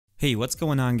Hey, what's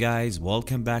going on guys?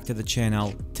 Welcome back to the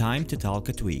channel. Time to talk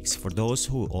TWEAKS. For those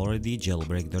who already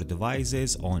jailbreak their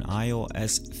devices on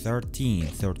iOS 13,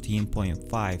 13.5,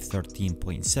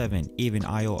 13.7, even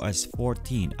iOS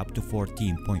 14 up to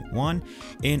 14.1,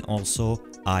 and also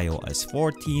iOS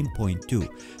 14.2.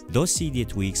 Those Cydia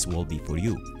tweaks will be for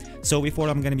you. So before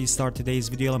I'm gonna start today's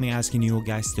video, let me asking you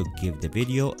guys to give the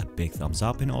video a big thumbs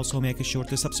up and also make sure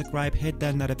to subscribe, hit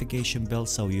that notification bell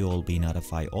so you'll be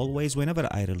notified always whenever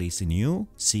I release a new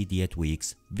Cydia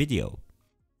tweaks video.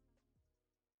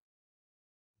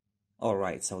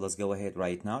 Alright, so let's go ahead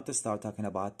right now to start talking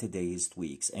about today's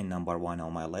tweaks. And number one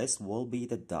on my list will be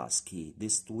the Dusky.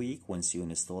 This tweak, once you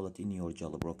install it in your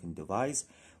jailbroken device,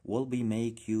 will be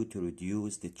make you to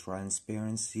reduce the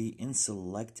transparency in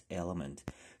select element.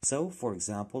 So for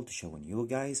example, to showing you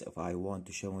guys, if I want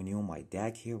to showing you my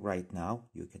DAC here right now,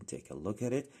 you can take a look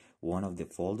at it. One of the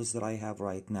folders that I have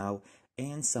right now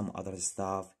and some other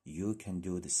stuff, you can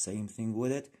do the same thing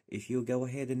with it if you go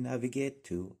ahead and navigate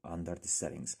to under the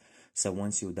settings. So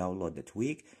once you download the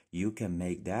tweak, you can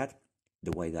make that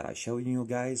the way that I showed you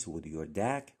guys with your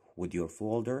DAC, with your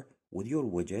folder, with your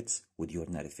widgets, with your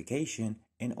notification,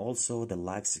 and also the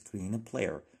lock screen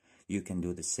player. You can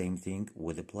do the same thing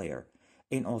with the player.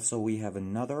 And also we have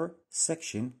another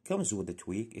section comes with the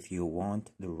tweak if you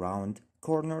want the round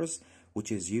corners,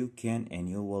 which is you can and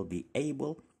you will be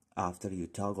able, after you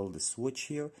toggle the switch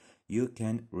here, you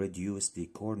can reduce the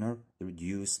corner,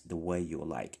 reduce the way you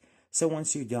like. So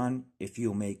once you're done, if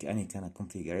you make any kind of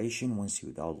configuration, once you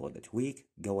download the tweak,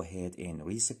 go ahead and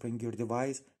respring your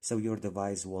device so your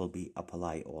device will be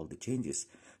apply all the changes.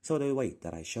 So the way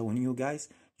that I showing you guys,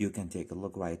 you can take a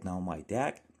look right now my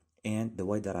DAC, and the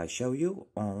way that I show you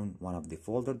on one of the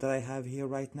folder that I have here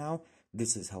right now,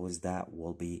 this is how that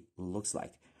will be looks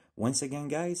like. Once again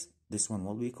guys, this one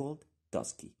will be called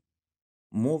Dusky.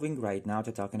 Moving right now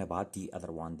to talking about the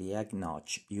other one, the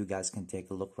EggNotch. You guys can take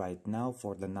a look right now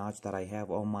for the notch that I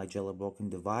have on my jailbroken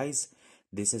device.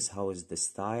 This is how is the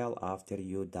style after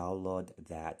you download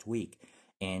that tweak.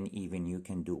 And even you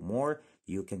can do more.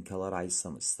 You can colorize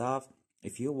some stuff.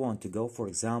 If you want to go, for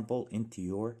example, into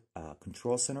your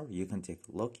control center, you can take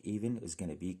a look. Even is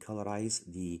going to be colorize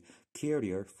the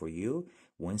carrier for you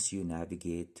once you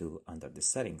navigate to under the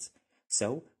settings.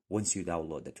 So once you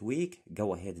download the tweak,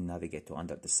 go ahead and navigate to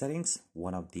under the settings.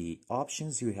 One of the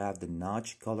options you have the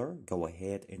notch color. Go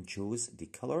ahead and choose the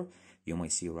color. You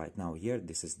might see right now here,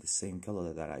 this is the same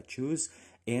color that I choose.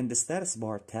 And the status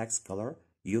bar text color,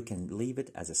 you can leave it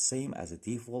as the same as the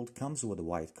default comes with a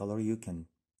white color. You can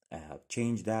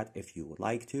change that if you would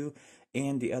like to.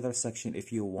 And the other section,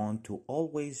 if you want to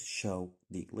always show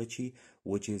the glitchy,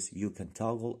 which is you can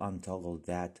toggle untoggle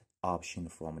that option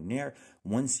from there.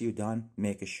 Once you're done,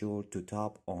 make sure to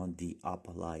tap on the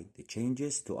apply the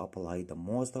changes to apply the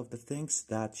most of the things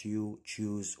that you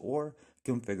choose or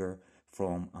configure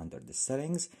from under the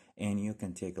settings. And you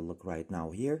can take a look right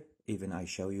now here. Even I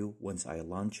show you once I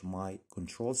launch my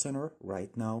control center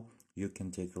right now, you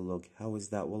can take a look how is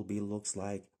that will be looks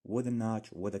like with a notch,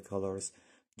 with the colors,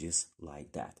 just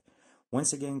like that.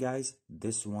 Once again guys,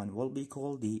 this one will be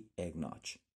called the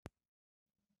EggNotch.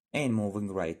 And moving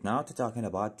right now to talking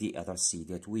about the other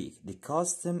Cydia tweak, the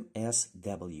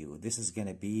CustomSW. This is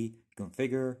gonna be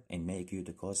configure and make you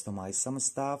to customize some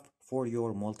stuff for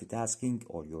your multitasking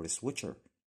or your switcher.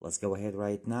 Let's go ahead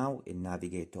right now and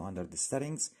navigate to under the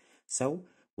settings. So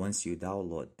once you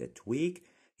download the tweak,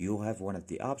 you have one of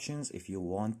the options. If you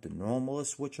want the normal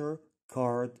switcher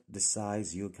card, the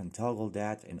size, you can toggle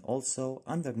that, and also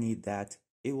underneath that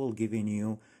it will give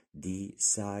you the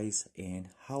size and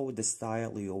how the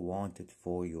style you want it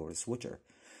for your switcher.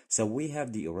 So we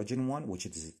have the original one, which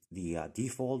is the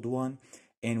default one,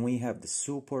 and we have the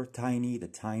super tiny,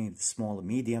 the small,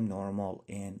 medium, normal,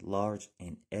 and large,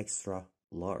 and extra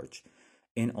large.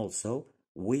 And also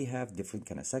we have different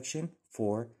kind of section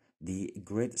for the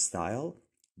grid style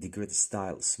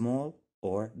small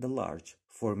or the large.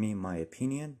 For me, my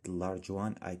opinion, the large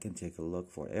one, I can take a look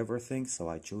for everything, so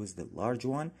I choose the large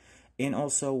one. And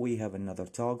also we have another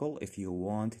toggle if you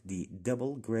want the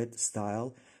double grid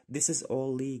style. This is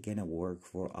only gonna work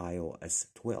for iOS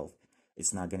 12.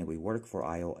 It's not gonna be work for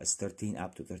iOS 13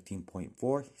 up to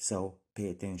 13.4, so pay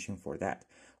attention for that.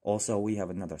 Also we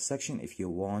have another section if you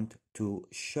want to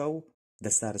show the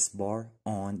status bar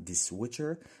on the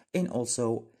switcher, and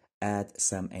also add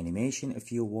some animation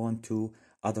if you want to,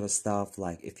 other stuff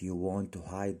like if you want to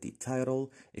hide the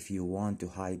title, if you want to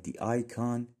hide the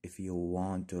icon, if you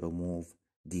want to remove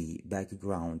the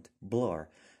background blur.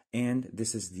 And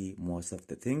this is the most of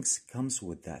the things comes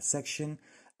with that section.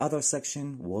 Other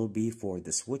section will be for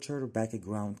the switcher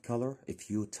background color. If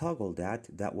you toggle that,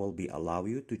 that will be allow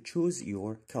you to choose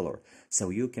your color. So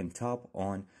you can tap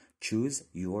on choose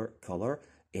your color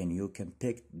and you can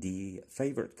pick the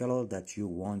favorite color that you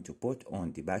want to put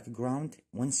on the background.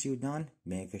 Once you're done,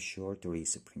 make sure to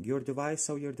respring your device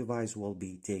so your device will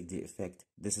be take the effect.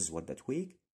 This is what the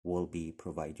tweak will be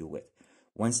provide you with.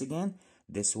 Once again,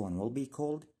 this one will be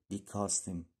called the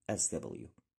CustomSW.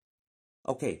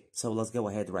 Okay, so let's go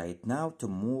ahead right now to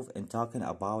move and talking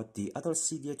about the other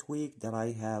Cydia tweak that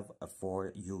I have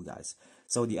for you guys.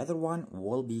 So the other one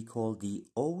will be called the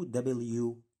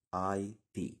OWIP.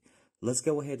 Let's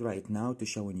go ahead right now to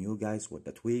showing you guys what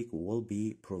the tweak will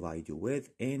be provide you with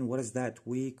and what is that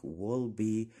tweak will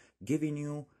be giving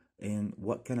you and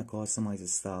what kind of customized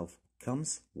stuff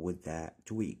comes with that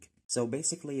tweak. So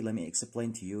basically, let me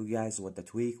explain to you guys what the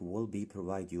tweak will be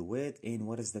provide you with and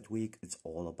what is the tweak it's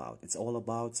all about. It's all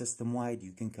about system-wide.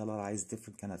 You can colorize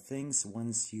different kind of things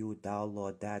once you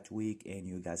download that tweak, and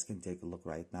you guys can take a look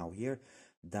right now here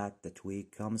that the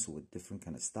tweak comes with different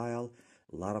kind of style,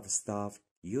 a lot of stuff.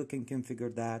 You can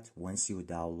configure that once you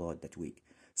download the tweak.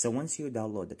 So once you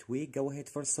download the tweak, go ahead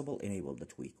first of all, enable the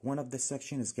tweak. One of the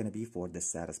sections is going to be for the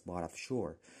status bar of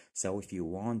sure. So if you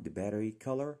want the battery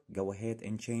color, go ahead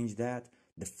and change that,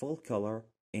 the full color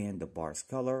and the bars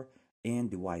color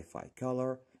and the Wi-Fi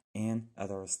color and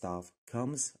other stuff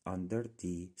comes under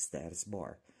the status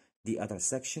bar. The other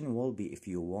section will be if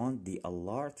you want the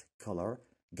alert color,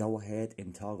 go ahead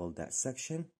and toggle that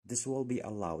section. This will be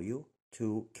allow you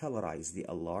to colorize the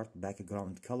alert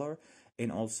background color.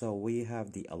 And also we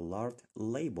have the alert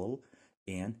label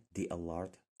and the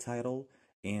alert title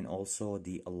and also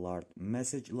the alert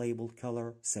message label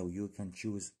color. So you can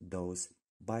choose those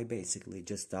by basically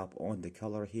just tap on the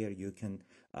color here. You can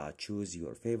choose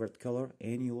your favorite color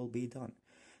and you will be done.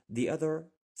 The other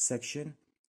section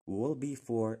will be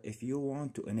for if you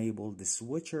want to enable the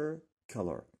switcher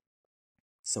color.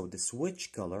 So the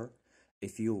switch color,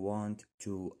 if you want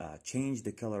to change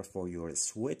the color for your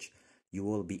switch, you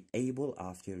will be able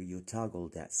after you toggle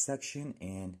that section,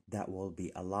 and that will be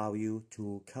allow you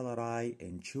to colorize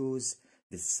and choose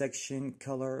the section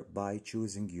color by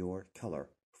choosing your color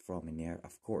from in there,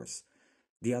 of course.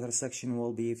 The other section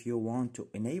will be if you want to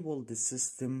enable the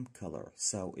system color.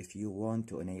 So if you want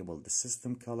to enable the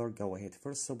system color, go ahead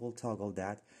first of all toggle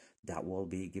that. That will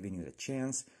be giving you the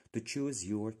chance to choose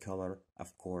your color,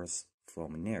 of course,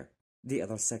 from in there. The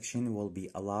other section will be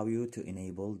allow you to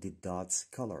enable the dots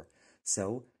color.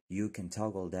 So you can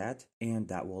toggle that, and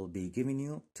that will be giving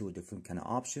you two different kind of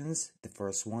options. The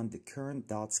first one, the current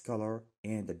dots color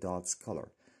and the dots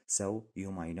color. So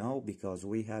you might know because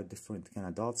we have different kind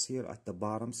of dots here at the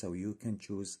bottom, so you can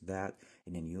choose that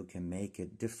and then you can make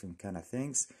it different kind of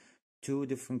things, two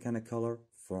different kind of color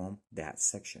from that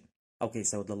section. Okay,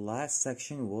 so the last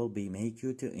section will be make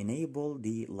you to enable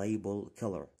the label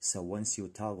color. So once you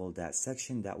toggle that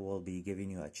section, that will be giving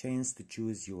you a chance to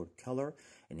choose your color,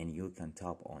 and then you can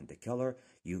tap on the color.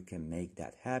 You can make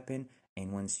that happen,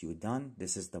 and once you're done,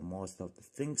 this is the most of the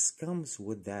things comes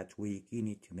with that tweak. You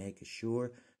need to make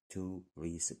sure to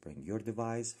respring your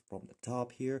device from the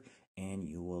top here, and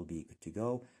you will be good to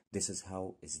go. This is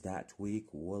how is that tweak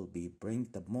will be bring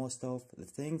the most of the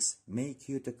things, make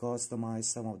you to customize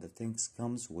some of the things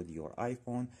comes with your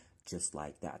iPhone just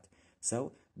like that.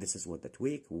 So this is what the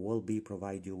tweak will be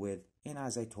provide you with, and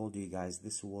as I told you guys,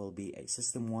 this will be a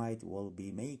system-wide, will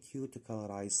be make you to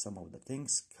colorize some of the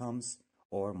things comes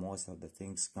or most of the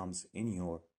things comes in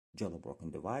your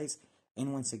jailbroken device.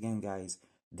 And once again guys,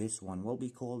 this one will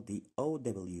be called the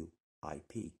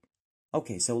OWIP.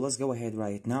 Okay, so let's go ahead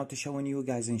right now to showing you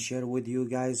guys and share with you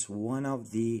guys one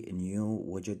of the new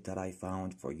widget that I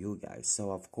found for you guys.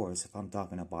 So of course, if I'm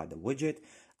talking about the widget,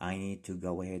 I need to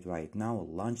go ahead right now,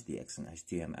 launch the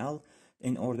HTML.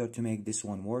 In order to make this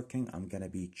one working, I'm gonna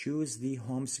be choose the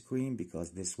home screen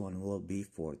because this one will be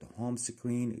for the home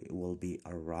screen. It will be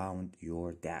around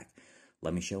your DAC.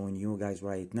 Let me showing you guys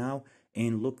right now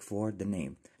and look for the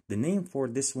name. The name for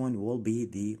this one will be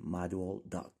the module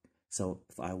doc. So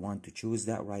if I want to choose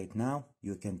that right now,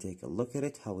 you can take a look at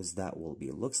it, how is that will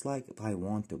be looks like. If I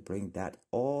want to bring that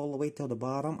all the way to the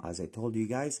bottom, as I told you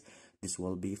guys, this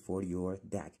will be for your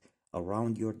DAC.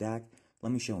 Around your DAC,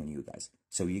 let me show you guys.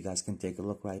 So you guys can take a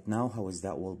look right now, how is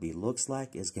that will be looks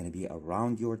like. It's going to be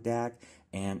around your DAC,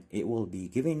 and it will be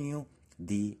giving you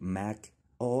the Mac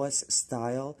OS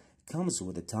style, comes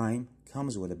with the time,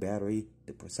 comes with the battery,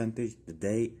 the percentage, the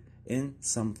date, and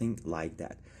something like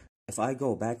that. If I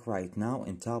go back right now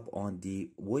and tap on the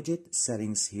widget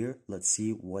settings here, let's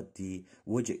see what the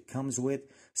widget comes with.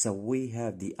 So we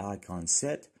have the icon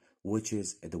set, which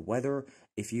is the weather,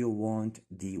 If you want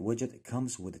the widget, it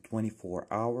comes with 24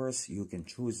 hours, you can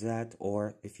choose that,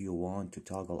 or if you want to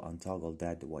toggle untoggle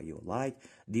that the way you like.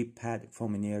 The pad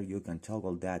from in here, you can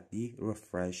toggle that, the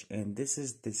refresh, and this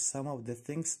is some of the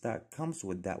things that comes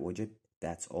with that widget.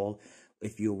 That's all.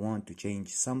 If you want to change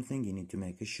something, you need to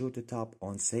make sure to tap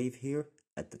on save here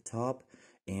at the top,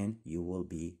 and you will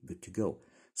be good to go.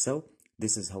 So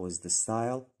this is how is the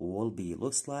style will be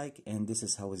looks like, and this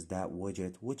is how is that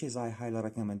widget, which is I highly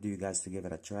recommend you guys to give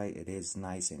it a try. It is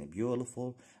nice and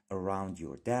beautiful around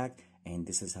your deck, and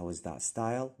this is how is that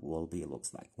style will be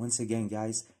looks like. Once again,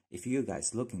 guys, if you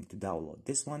guys looking to download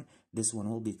this one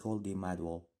will be called the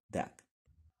manual deck.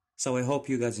 So I hope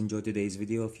you guys enjoyed today's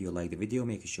video. If you like the video,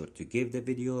 make sure to give the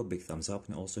video a big thumbs up,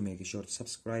 and also make sure to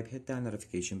subscribe, hit that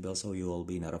notification bell so you will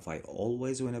be notified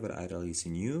always whenever I release a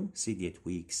new Cydia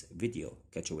Tweaks video.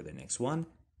 Catch you with the next one.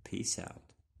 Peace out.